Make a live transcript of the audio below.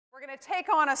We're going to take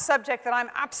on a subject that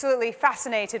I'm absolutely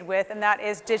fascinated with, and that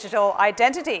is digital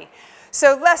identity.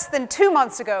 So less than 2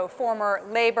 months ago, former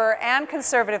Labour and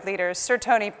Conservative leaders Sir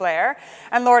Tony Blair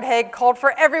and Lord Hague called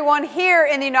for everyone here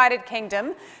in the United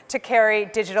Kingdom to carry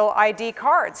digital ID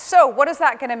cards. So what is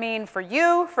that going to mean for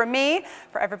you, for me,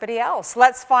 for everybody else?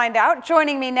 Let's find out.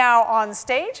 Joining me now on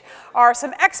stage are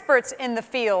some experts in the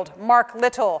field. Mark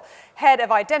Little, Head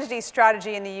of Identity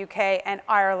Strategy in the UK and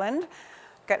Ireland.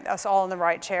 Get us all in the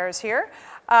right chairs here.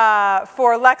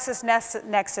 For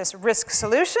LexisNexis Risk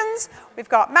Solutions, we've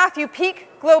got Matthew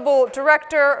Peake, Global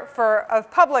Director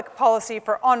of Public Policy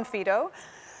for Onfido.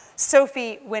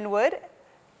 Sophie Winwood,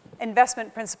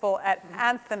 Investment Principal at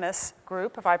Anthemis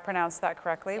Group, if I pronounced that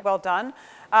correctly, well done.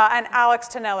 And Alex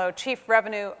Tonello, Chief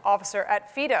Revenue Officer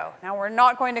at Fido. Now, we're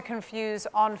not going to confuse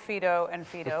Onfido and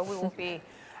Fido. We will be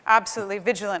absolutely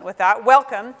vigilant with that.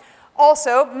 Welcome.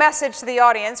 Also, message to the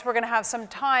audience, we're going to have some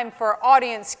time for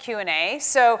audience Q&A,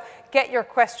 so get your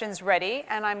questions ready,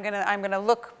 and I'm going to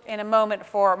look in a moment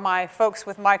for my folks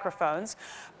with microphones,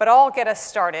 but I'll get us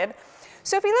started.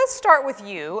 Sophie, let's start with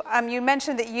you. You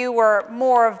mentioned that you were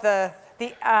more of the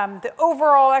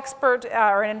overall expert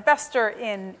or an investor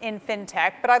in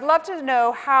fintech, but I'd love to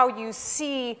know how you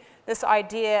see this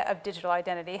idea of digital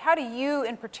identity. How do you,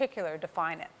 in particular,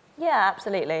 define it? Yeah,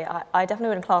 absolutely. I definitely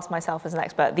wouldn't class myself as an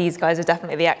expert. These guys are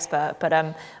definitely the expert. But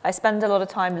I spend a lot of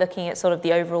time looking at sort of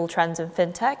the overall trends in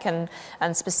fintech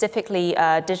and specifically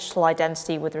digital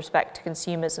identity with respect to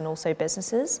consumers and also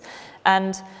businesses.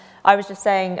 And I was just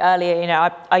saying earlier, you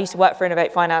know, I used to work for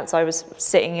Innovate Finance. I was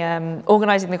sitting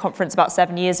organizing the conference about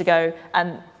 7 years ago,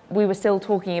 and we were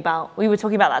talking about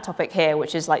that topic here,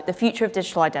 which is like the future of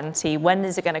digital identity. When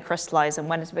is it going to crystallize, and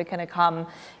when is it going to come,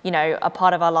 you know, a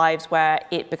part of our lives where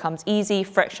it becomes easy,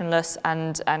 frictionless,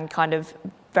 and kind of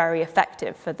very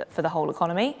effective for the whole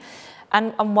economy?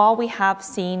 And while we have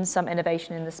seen some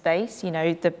innovation in the space, you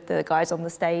know, the guys on the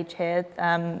stage here,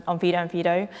 Onfido and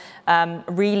Fido,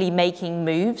 really making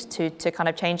moves to kind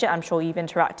of change it. I'm sure you've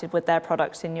interacted with their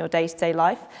products in your day-to-day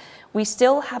life. We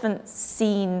still haven't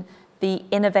seen the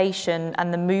innovation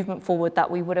and the movement forward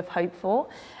that we would have hoped for.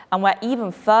 And we're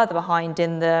even further behind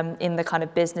in the kind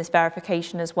of business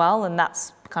verification as well, and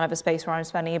that's kind of a space where I'm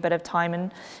spending a bit of time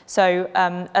in. So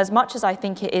as much as I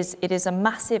think it is a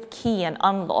massive key and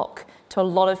unlock to a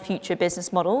lot of future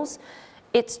business models,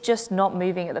 it's just not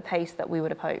moving at the pace that we would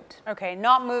have hoped. Okay,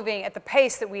 not moving at the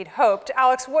pace that we'd hoped.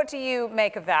 Alex, what do you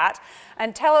make of that?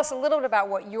 And tell us a little bit about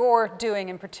what you're doing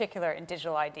in particular in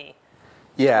digital ID.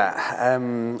 Yeah,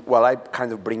 well, I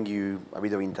kind of bring you a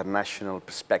bit of international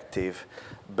perspective,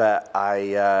 but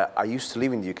I used to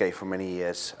live in the UK for many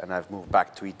years, and I've moved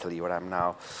back to Italy, where I'm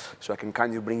now, so I can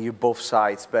kind of bring you both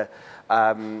sides. But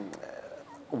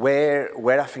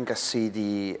where I think I see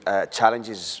the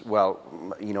challenges, well,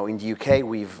 you know, in the UK,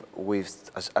 we've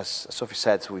as Sophie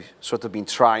said, we've sort of been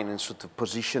trying and sort of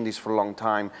positioned this for a long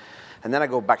time, and then I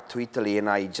go back to Italy, and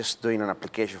I just doing an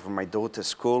application for my daughter's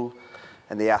school.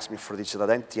 And they asked me for digital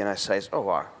identity, and I said, oh,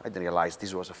 wow, I didn't realize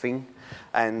this was a thing,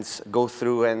 and go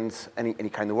through and any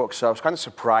kind of work. So I was kind of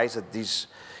surprised that this,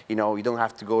 you know, you don't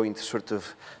have to go into sort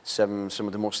of some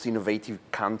of the most innovative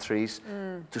countries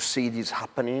to see this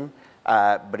happening,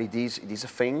 but it is a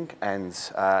thing, and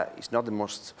it's not the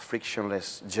most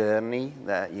frictionless journey.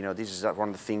 That, you know, this is one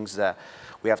of the things that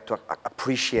we have to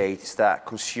appreciate, is that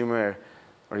consumer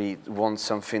really want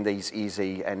something that is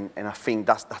easy, and I think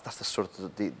that's the sort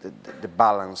of the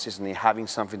balance, isn't it? Having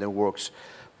something that works,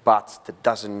 but that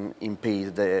doesn't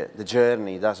impede the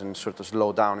journey, doesn't sort of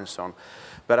slow down and so on.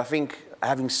 But I think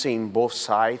having seen both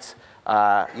sides,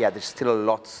 yeah, there's still a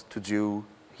lot to do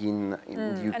in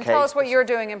the UK. And tell us what you're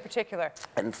doing in particular.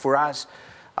 And for us,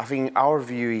 I think our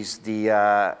view is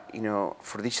the, you know,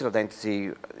 for digital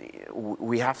identity,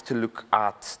 we have to look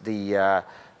at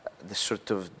the sort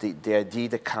of the idea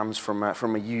that comes from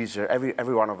a user.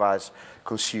 Every one of us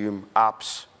consume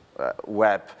apps,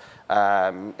 web,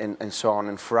 and so on.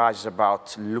 And for us, it's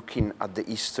about looking at the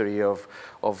history of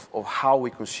how we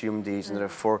consume these, and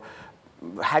therefore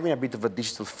having a bit of a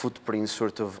digital footprint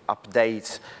sort of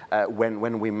update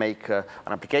when we make an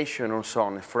application or so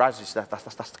on. For us, that's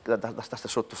the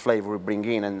sort of flavor we bring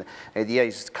in, and the idea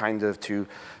is kind of to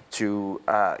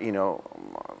you know,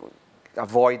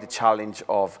 avoid the challenge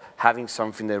of having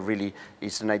something that really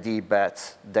is an ID,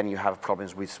 but then you have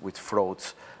problems with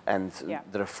frauds and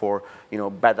therefore,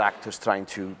 bad actors trying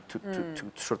to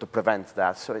sort of prevent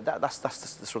that. So that's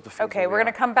the sort of thing. Okay, we're going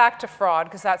to come back to fraud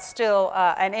because that's still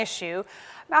an issue.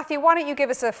 Matthew, why don't you give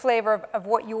us a flavor of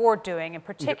what you're doing in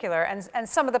particular, and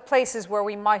some of the places where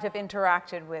we might have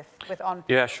interacted with Onfido?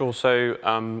 Yeah, sure.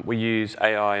 So we use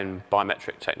AI and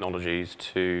biometric technologies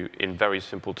to, in very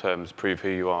simple terms, prove who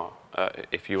you are,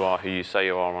 if you are who you say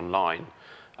you are online.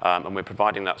 And we're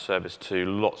providing that service to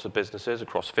lots of businesses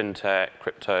across fintech,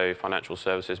 crypto, financial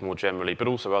services more generally, but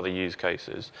also other use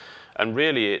cases. And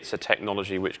really, it's a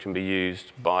technology which can be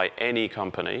used by any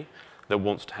company that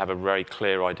wants to have a very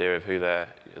clear idea of who their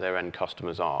end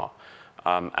customers are.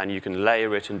 And you can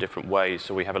layer it in different ways.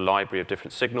 So we have a library of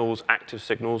different signals, active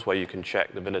signals, where you can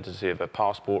check the validity of a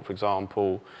passport, for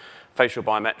example. Facial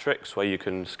biometrics, where you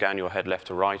can scan your head left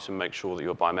to right and make sure that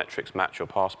your biometrics match your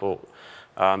passport.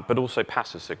 But also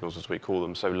passive signals, as we call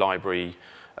them. So library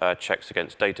checks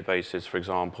against databases, for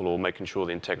example, or making sure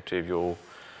the integrity of your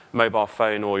mobile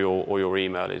phone or your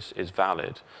email is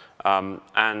valid.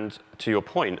 And to your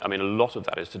point, I mean, a lot of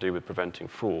that is to do with preventing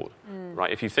fraud,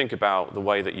 right? If you think about the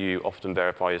way that you often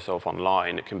verify yourself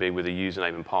online, it can be with a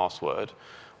username and password.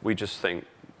 We just think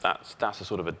that's a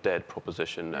sort of a dead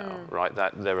proposition now, right?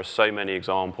 That there are so many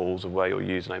examples of where your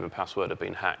username and password have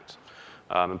been hacked.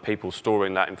 And people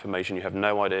storing that information, you have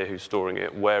no idea who's storing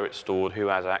it, where it's stored, who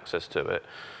has access to it.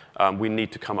 We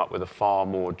need to come up with a far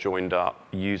more joined up,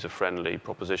 user-friendly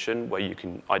proposition where you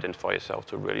can identify yourself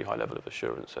to a really high level of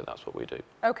assurance, so that's what we do.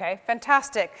 Okay,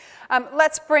 fantastic.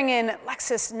 Let's bring in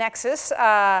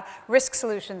LexisNexis Risk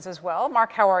Solutions as well.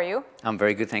 Mark, how are you? I'm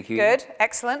very good, thank you. Good,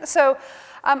 excellent. So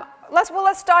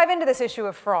let's dive into this issue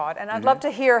of fraud, and I'd love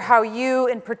to hear how you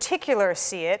in particular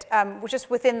see it, just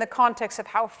within the context of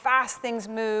how fast things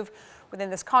move,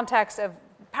 within this context of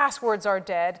passwords are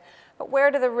dead. But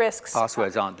where do the risks?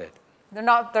 Passwords aren't dead. They're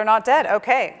not dead.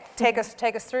 Okay, take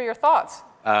us through your thoughts.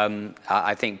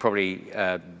 I think probably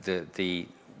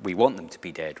we want them to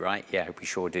be dead, right? Yeah, we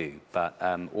sure do. But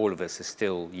all of us are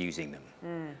still using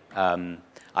them.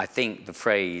 I think the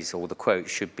phrase or the quote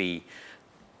should be,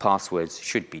 passwords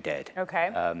should be dead. Okay.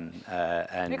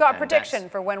 Have you got a prediction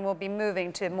for when we'll be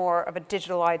moving to more of a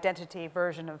digital identity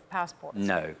version of passports?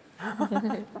 No.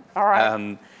 All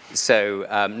right.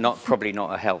 Probably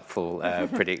not a helpful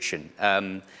prediction.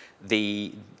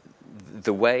 The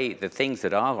things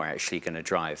that are actually going to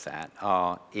drive that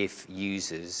are if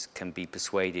users can be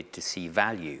persuaded to see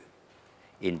value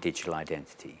in digital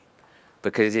identity,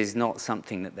 because it is not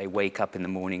something that they wake up in the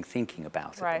morning thinking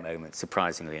about at the moment,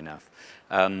 surprisingly enough.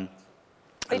 They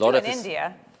do in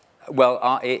India.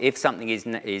 Well, if something is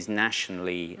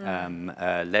nationally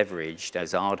leveraged,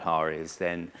 as Aadhaar is,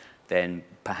 then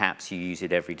perhaps you use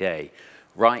it every day.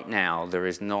 Right now, there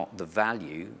is not the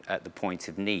value at the point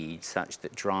of need such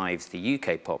that drives the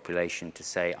UK population to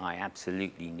say, I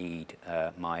absolutely need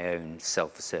my own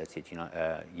self-asserted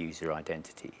user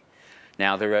identity.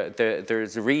 Now,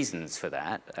 there's reasons for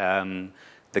that.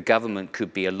 The government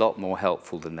could be a lot more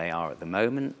helpful than they are at the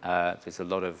moment. There's a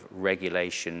lot of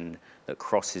regulation that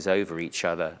crosses over each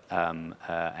other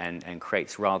and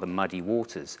creates rather muddy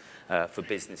waters for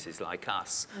businesses like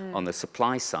us on the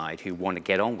supply side who want to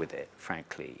get on with it,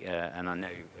 frankly. And I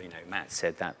know, Matt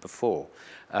said that before.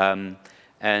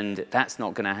 And that's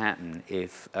not going to happen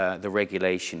if the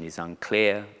regulation is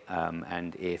unclear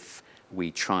and if we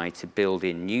try to build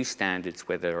in new standards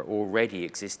where there are already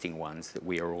existing ones that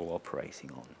we are all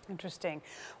operating on. Interesting.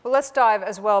 Well, let's dive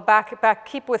as well back,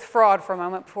 keep with fraud for a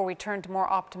moment before we turn to more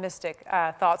optimistic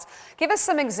thoughts. Give us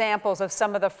some examples of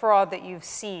some of the fraud that you've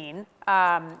seen,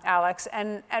 Alex,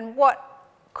 and what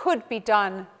could be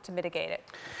done to mitigate it.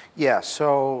 Yeah,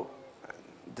 so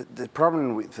the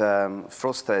problem with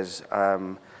fraudsters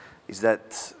is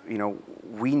that,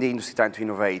 we in the industry trying to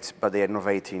innovate, but they are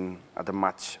innovating at a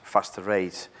much faster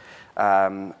rate.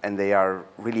 And they are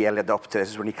really early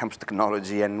adopters when it comes to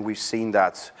technology. And we've seen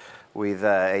that with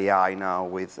AI now,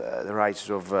 with the rise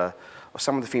of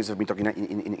some of the things that we've been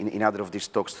talking in other of these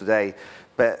talks today.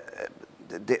 But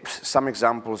some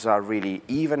examples are really,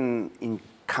 even in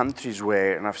countries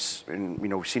where, and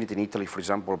we've seen it in Italy, for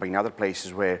example, but in other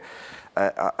places where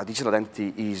a digital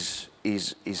identity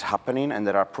is happening, and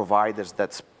there are providers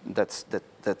that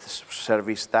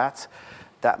service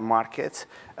that market.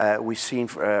 We've seen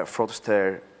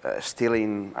fraudster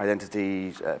stealing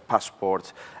identity,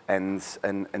 passport,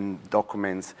 and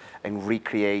documents, and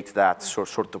recreate that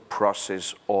sort of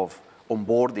process of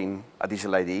onboarding a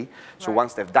digital ID. So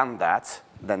once they've done that,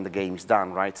 then the game's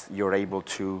done, right? You're able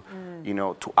to,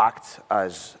 to act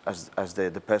as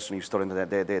the person you've stolen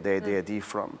the ID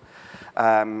from.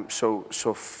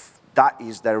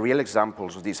 there are real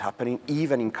examples of this happening,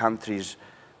 even in countries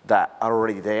that are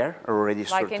already there, already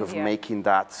like sort of India. making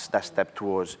that step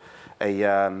towards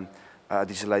a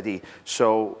digital ID.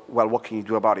 So, well, what can you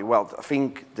do about it? Well, I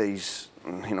think there's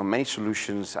many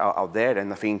solutions out there,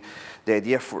 and I think the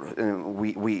idea for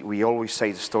we always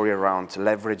say the story around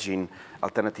leveraging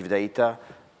alternative data,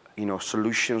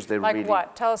 solutions that like really.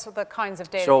 What? Tell us the kinds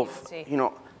of data So, you see.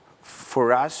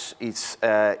 for us, it's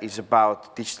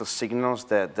about digital signals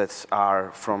that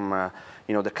are from,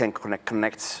 that can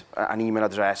connect an email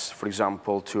address, for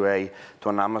example, to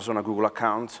an Amazon, a Google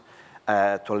account, to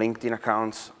a LinkedIn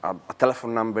account, a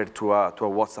telephone number to a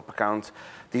WhatsApp account.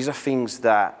 These are things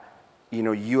that,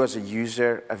 you as a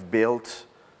user have built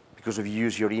because you've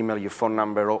used your email, your phone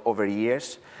number over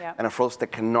years. Yeah. And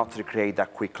fraudsters cannot recreate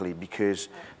that quickly because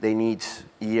they need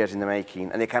years in the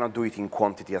making, and they cannot do it in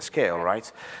quantity at scale, right?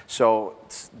 So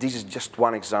this is just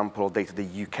one example of data that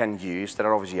you can use. There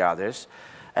are obviously others,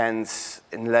 and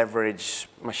leverage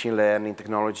machine learning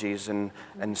technologies and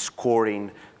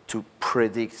scoring to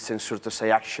predict and sort of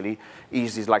say, actually,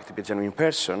 is this likely to be a genuine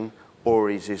person, or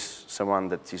is this someone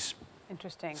that is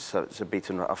Interesting. a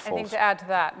bit of false? Anything to add to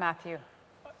that, Matthew?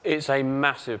 It's a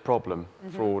massive problem.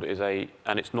 Fraud is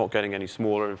and it's not getting any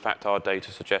smaller. In fact, our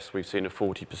data suggests we've seen a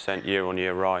 40%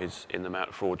 year-on-year rise in the amount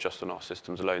of fraud just on our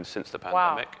systems alone since the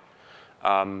pandemic.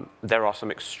 Wow. There are some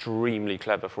extremely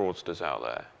clever fraudsters out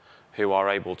there who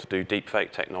are able to do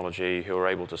deepfake technology, who are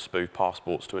able to spoof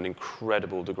passports to an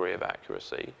incredible degree of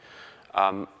accuracy.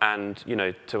 And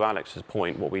to Alex's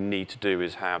point, what we need to do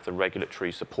is have the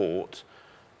regulatory support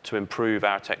to improve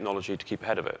our technology to keep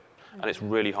ahead of it. And it's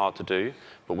really hard to do,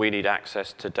 but we need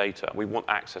access to data. We want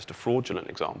access to fraudulent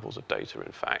examples of data,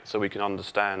 in fact, so we can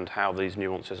understand how these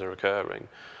nuances are occurring.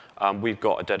 We've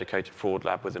got a dedicated fraud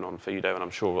lab within Onfido, and I'm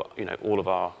sure all of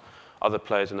our other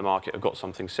players in the market have got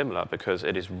something similar, because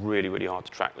it is really, really hard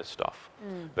to track this stuff.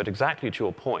 But exactly to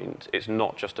your point, it's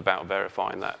not just about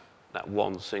verifying that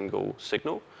one single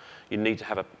signal. You need to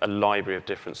have a library of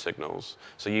different signals,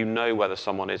 so you know whether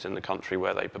someone is in the country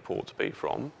where they purport to be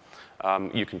from.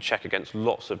 You can check against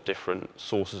lots of different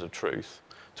sources of truth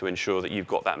to ensure that you've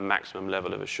got that maximum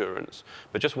level of assurance.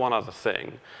 But just one other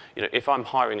thing, if I'm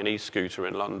hiring an e-scooter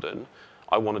in London,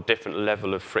 I want a different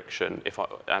level of friction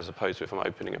as opposed to if I'm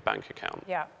opening a bank account.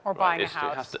 Yeah, or buying a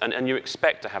house. And you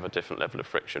expect to have a different level of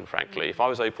friction, frankly. If I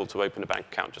was able to open a bank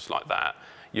account just like that,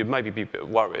 you'd maybe be a bit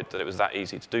worried that it was that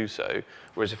easy to do so.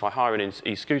 Whereas if I hire an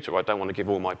e-scooter, I don't want to give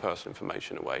all my personal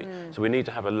information away. So we need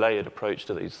to have a layered approach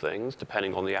to these things,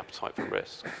 depending on the appetite for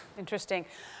risk. Interesting.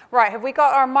 Right, have we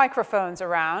got our microphones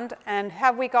around? And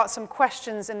have we got some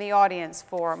questions in the audience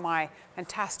for my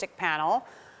fantastic panel?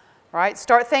 Right,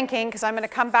 start thinking, because I'm going to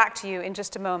come back to you in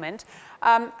just a moment.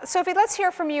 Sophie, let's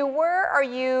hear from you. Where are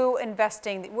you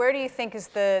investing? Where do you think is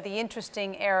the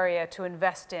interesting area to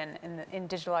invest in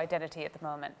digital identity at the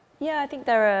moment? Yeah, I think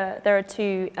there are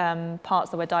two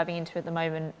parts that we're diving into at the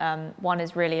moment. One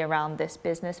is really around this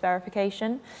business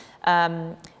verification.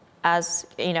 As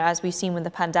we've seen with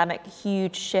the pandemic, a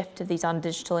huge shift of these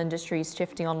digital industries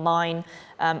shifting online,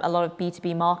 a lot of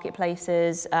B2B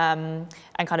marketplaces and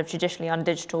kind of traditionally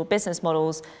undigital business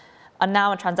models are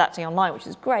now transacting online, which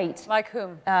is great. Like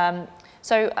whom?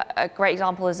 So a great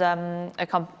example is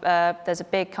there's a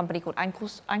big company called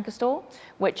Anchor Store,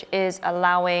 which is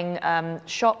allowing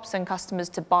shops and customers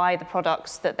to buy the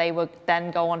products that they would then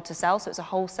go on to sell. So it's a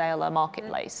wholesaler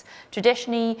marketplace.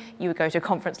 Traditionally, you would go to a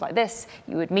conference like this,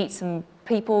 you would meet some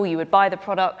people, you would buy the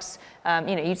products,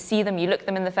 you'd see them, you look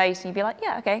them in the face, and you'd be like,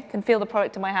 yeah, okay, can feel the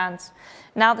product in my hands.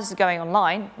 Now this is going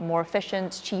online, more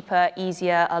efficient, cheaper,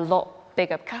 easier, a lot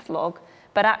bigger catalog,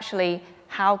 but actually,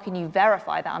 how can you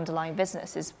verify that underlying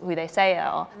business is who they say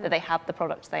are, that they have the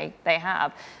products they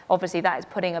have? Obviously, that is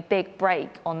putting a big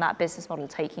brake on that business model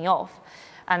taking off.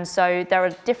 And so there are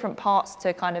different parts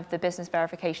to kind of the business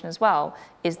verification as well.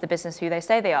 Is the business who they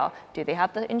say they are? Do they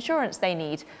have the insurance they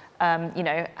need?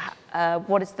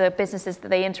 What is the businesses that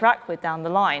they interact with down the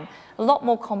line? A lot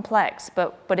more complex,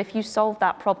 but if you solve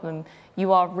that problem,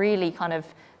 you are really kind of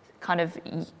going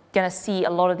to see a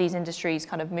lot of these industries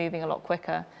kind of moving a lot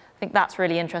quicker. I think that's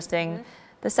really interesting.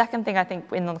 The second thing I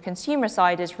think on the consumer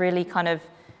side is really kind of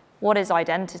what is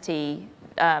identity?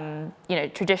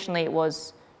 Traditionally it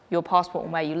was your passport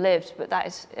and where you lived, but that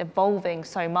is evolving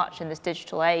so much in this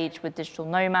digital age with digital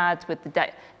nomads, with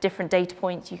the different data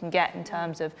points you can get in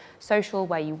terms of social,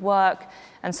 where you work,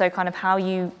 and so kind of how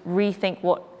you rethink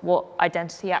what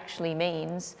identity actually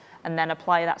means and then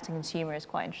apply that to consumer is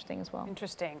quite interesting as well.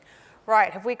 Interesting.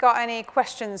 Right, have we got any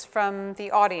questions from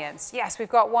the audience? Yes, we've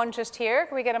got one just here.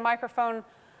 Can we get a microphone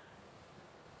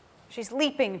She's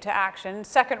leaping to action.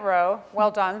 Second row,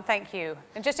 well done, thank you.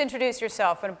 And just introduce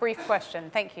yourself and a brief question,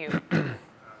 thank you. This is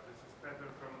Peter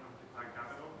from Amplify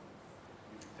Capital.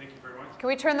 Thank you very much. Can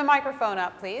we turn the microphone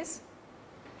up, please?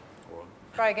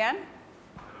 Try again.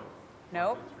 Hello.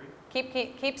 No.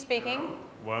 Keep speaking.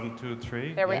 Hello. 1, 2,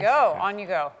 3. There we go. On you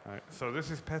go. All right. So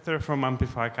this is Peter from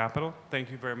Amplify Capital.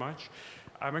 Thank you very much.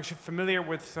 I'm actually familiar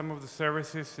with some of the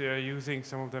services, using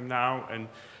some of them now, and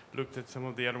looked at some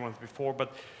of the other ones before.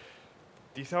 But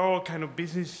these are all kind of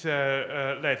business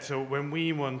led. So when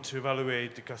we want to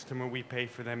evaluate the customer, we pay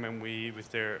for them, and we,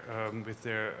 with their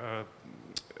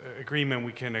agreement,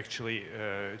 we can actually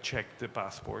check the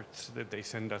passports that they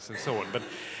send us and so on. But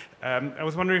I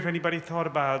was wondering if anybody thought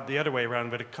about the other way around,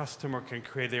 where the customer can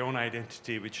create their own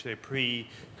identity, which they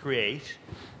pre-create,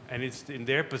 and it's in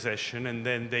their possession, and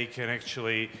then they can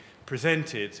actually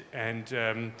present it.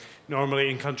 And normally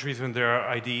in countries when there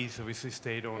are IDs, obviously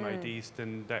state-owned IDs,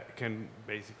 then that can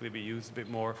basically be used a bit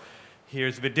more. Here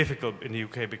it's a bit difficult in the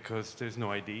UK because there's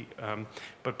no ID,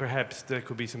 but perhaps there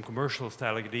could be some commercial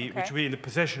style ID, which would be in the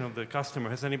possession of the customer.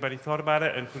 Has anybody thought about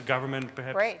it, and could government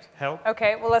perhaps help?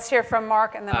 Okay, well, let's hear from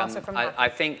Mark and then also from Mark. I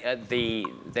think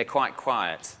they're quite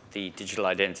quiet, the digital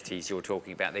identities you're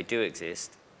talking about. They do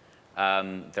exist.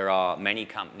 There are many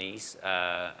companies,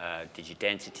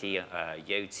 Digidentity,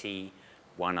 Yoti,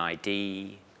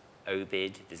 OneID,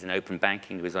 OBID, there's an open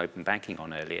banking, there was open banking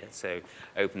on earlier, so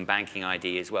open banking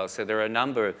ID as well. So there are a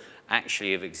number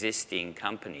actually of existing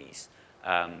companies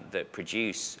that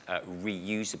produce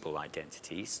reusable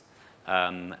identities. You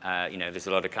know, there's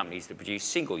a lot of companies that produce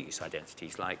single-use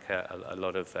identities, like a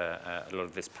lot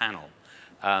of this panel.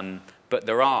 But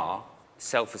there are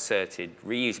self-asserted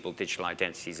reusable digital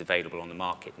identities available on the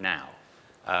market now.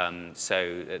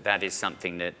 So that is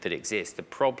something that exists. The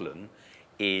problem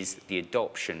is the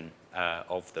adoption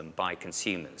of them by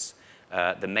consumers.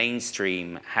 The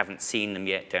mainstream haven't seen them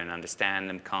yet, don't understand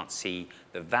them, can't see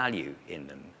the value in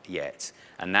them yet.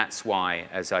 And that's why,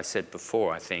 as I said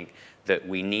before, I think that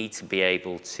we need to be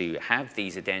able to have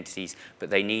these identities, but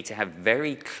they need to have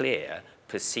very clear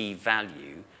perceived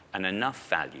value and enough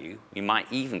value, you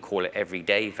might even call it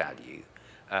everyday value,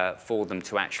 for them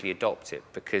to actually adopt it.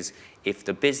 Because if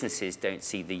the businesses don't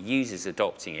see the users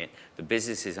adopting it, the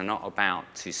businesses are not about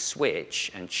to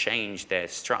switch and change their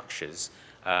structures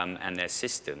and their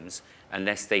systems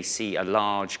unless they see a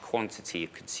large quantity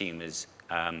of consumers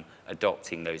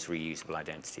adopting those reusable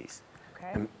identities.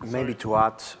 Okay. And maybe to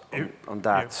add on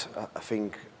that, I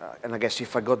think, and I guess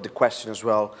if I got the question as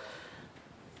well,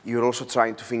 you're also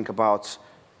trying to think about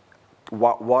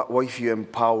what if you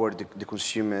empower the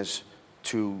consumers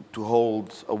to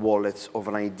hold a wallet of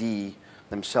an ID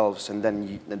themselves, and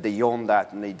then they own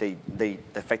that, and they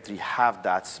effectively have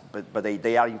that, but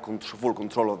they are in full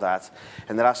control of that.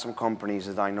 And there are some companies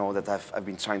that I know that have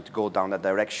been trying to go down that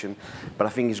direction, but I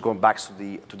think it's going back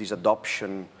to this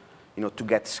adoption. You know, to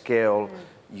get scale,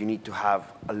 you need to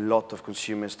have a lot of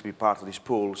consumers to be part of these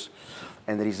pools,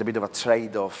 and there is a bit of a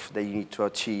trade-off that you need to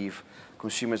achieve.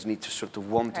 Consumers need to sort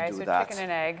of want to do that. Chicken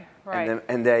and egg, right.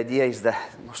 And the idea is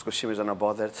that most consumers are not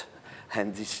bothered,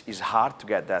 and it's hard to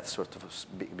get that sort of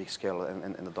big scale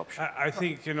and adoption. I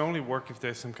think it can only work if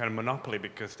there's some kind of monopoly,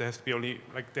 because there has to be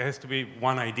there has to be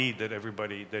one ID that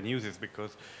everybody then uses,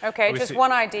 because... Okay, just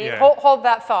one ID. Yeah. Hold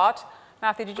that thought.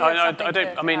 Matthew, did you have something to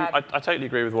add? I totally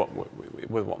agree with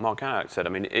what Mark Alex said. I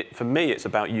mean, for me, it's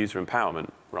about user empowerment,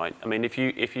 right? I mean, if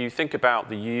you think about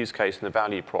the use case and the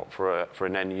value prop for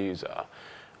an end user,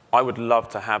 I would love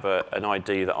to have an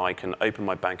ID that I can open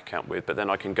my bank account with, but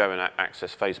then I can go and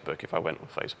access Facebook if I went on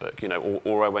Facebook, you know,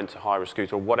 or I went to hire a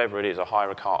scooter, or whatever it is, or hire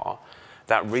a car.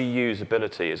 That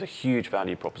reusability is a huge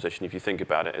value proposition if you think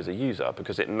about it as a user,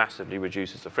 because it massively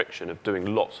reduces the friction of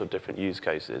doing lots of different use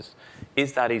cases.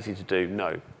 Is that easy to do?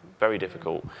 No, very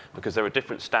difficult, because there are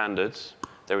different standards,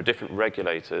 there are different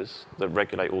regulators that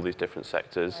regulate all these different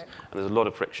sectors, and there's a lot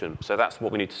of friction. So that's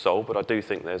what we need to solve, but I do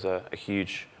think there's a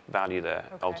huge value there,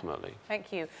 ultimately.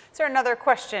 Thank you. Is there another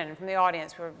question from the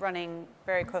audience? We're running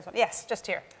very close on. Yes, just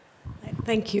here.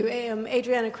 Thank you.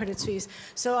 Adriana, Credit Suisse.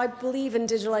 So I believe in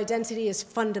digital identity is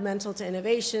fundamental to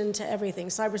innovation, to everything,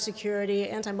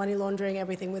 cybersecurity, anti-money laundering,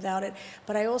 everything without it.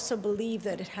 But I also believe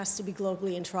that it has to be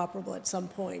globally interoperable at some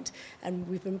point. And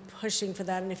we've been pushing for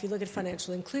that. And if you look at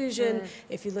financial inclusion,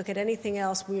 if you look at anything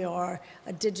else, we are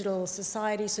a digital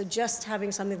society. So just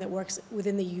having something that works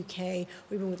within the UK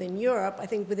or even within Europe, I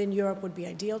think within Europe would be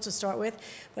ideal to start with.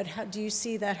 But how, do you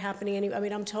see that happening? I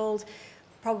mean, I'm told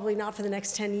Probably not for the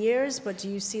next 10 years, but do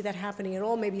you see that happening at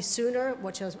all? Maybe sooner,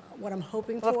 which is what I'm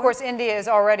hoping for. Well, of course, India is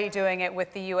already doing it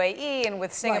with the UAE and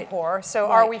with Singapore. Right. So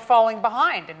Right. are we falling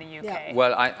behind in the UK? Yeah.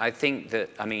 Well, I think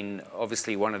that, I mean,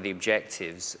 obviously one of the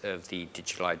objectives of the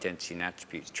Digital Identity and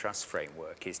Attributes Trust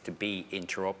Framework is to be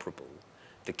interoperable.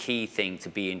 The key thing to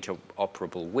be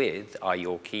interoperable with are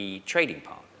your key trading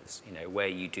partners, you know, where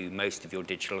you do most of your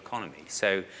digital economy.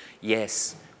 So,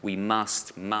 yes, we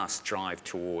must drive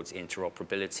towards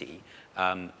interoperability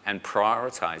and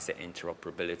prioritize that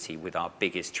interoperability with our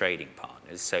biggest trading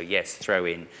partners. So yes, throw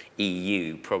in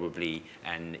EU probably,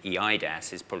 and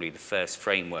EIDAS is probably the first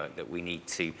framework that we need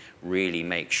to really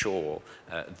make sure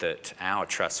that our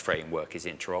trust framework is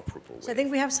interoperable with. So I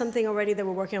think we have something already that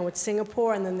we're working on with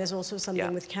Singapore, and then there's also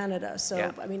something with Canada.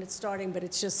 So, I mean, it's starting, but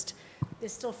it's just,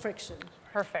 there's still friction.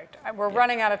 Perfect. We're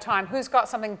running out of time. Who's got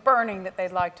something burning that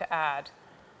they'd like to add?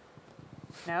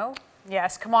 No?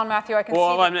 Yes, come on, Matthew, I can see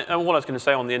what I was going to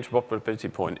say on the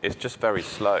interoperability point, it's just very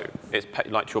slow. It's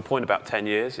like to your point about 10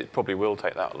 years, it probably will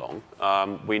take that long.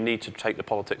 We need to take the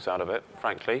politics out of it,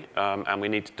 frankly, and we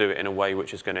need to do it in a way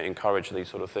which is going to encourage these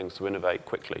sort of things to innovate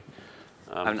quickly.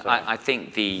 I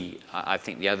think the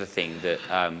other thing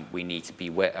that we need to be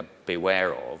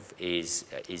aware of is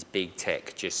big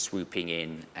tech just swooping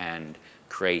in and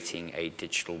creating a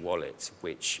digital wallet,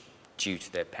 which, due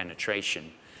to their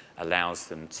penetration, allows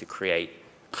them to create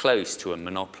close to a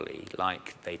monopoly,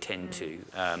 like they tend to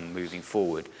moving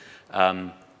forward.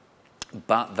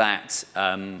 But that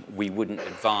we wouldn't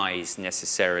advise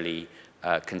necessarily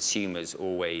consumers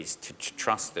always to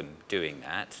trust them doing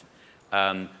that.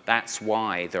 That's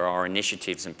why there are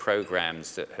initiatives and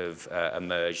programs that have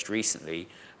emerged recently.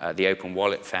 The Open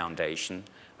Wallet Foundation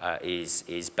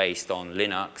is based on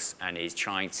Linux and is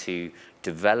trying to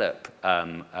develop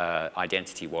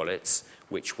identity wallets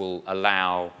which will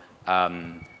allow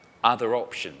other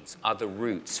options, other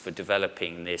routes for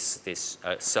developing this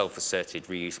self-asserted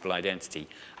reusable identity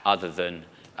other than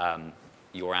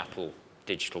your Apple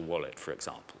digital wallet, for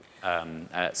example.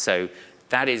 So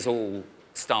that is all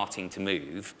starting to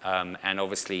move, and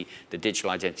obviously the Digital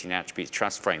Identity and Attributes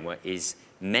Trust Framework is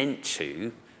meant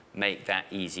to make that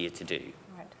easier to do.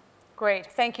 Right. Great,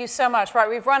 thank you so much. Right,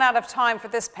 we've run out of time for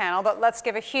this panel, but let's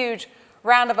give a huge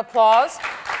round of applause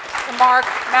to Mark,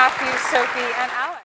 Matthew, Sophie, and Alex.